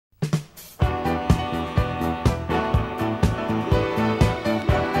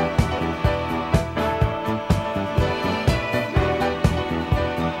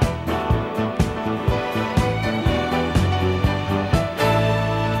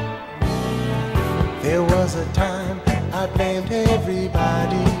was a time I blamed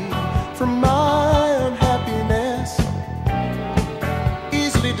everybody for my unhappiness.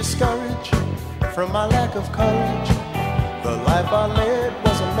 Easily discouraged from my lack of courage. The life I led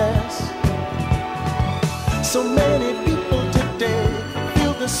was a mess. So many people today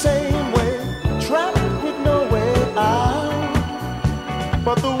feel the same way, trapped with no way out.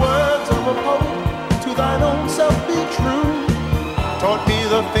 But the words of a poet, to thine own self be true, taught me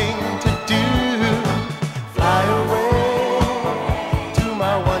the thing to do. Fly away to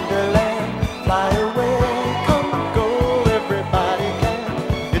my wonderland. Fly away, come go, everybody can.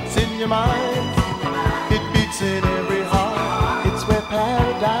 It's in your mind, it beats in every heart. It's where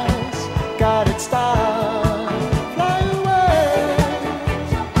paradise got its style. Fly away.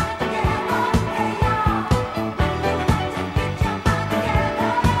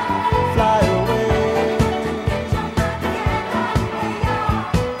 Fly away.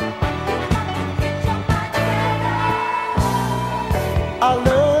 I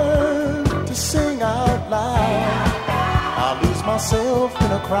learned to sing out loud. I lose myself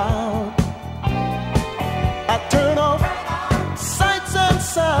in a crowd. I turn off sights and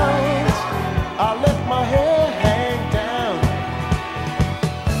sounds.